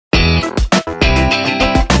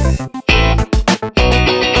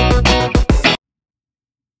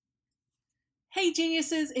Hey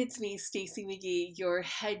geniuses, it's me, Stacey McGee, your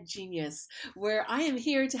head genius, where I am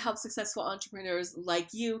here to help successful entrepreneurs like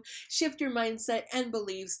you shift your mindset and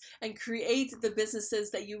beliefs and create the businesses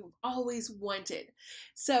that you've always wanted.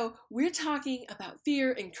 So, we're talking about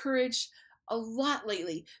fear and courage a lot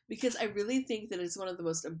lately because I really think that it's one of the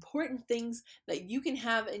most important things that you can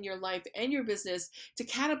have in your life and your business to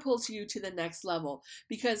catapult you to the next level.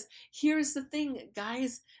 Because here's the thing,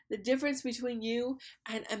 guys, the difference between you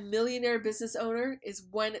and a millionaire business owner is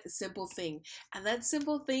one simple thing. And that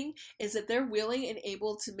simple thing is that they're willing and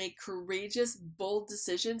able to make courageous, bold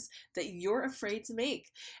decisions that you're afraid to make.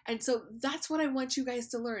 And so that's what I want you guys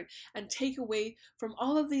to learn and take away from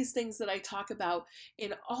all of these things that I talk about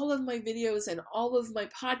in all of my videos and all of my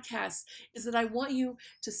podcasts, is that I want you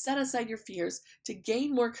to set aside your fears, to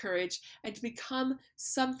gain more courage, and to become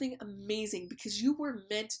something amazing, because you were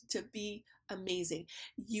meant to be amazing.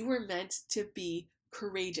 You were meant to be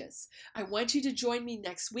courageous. I want you to join me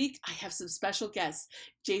next week. I have some special guests: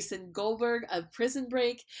 Jason Goldberg of Prison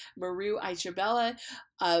Break, Maru Aichabella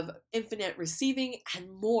of Infinite Receiving, and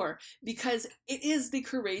more, because it is the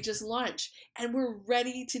courageous launch and we're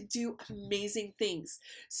ready to do amazing things.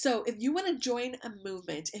 So if you want to join a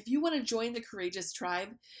movement, if you want to join the courageous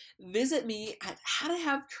tribe, visit me at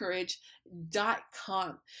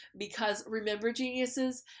howtohavecourage.com, because remember,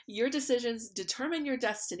 geniuses, your decisions determine your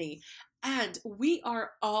destiny, and we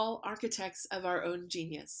are all architects of our own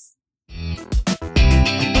genius.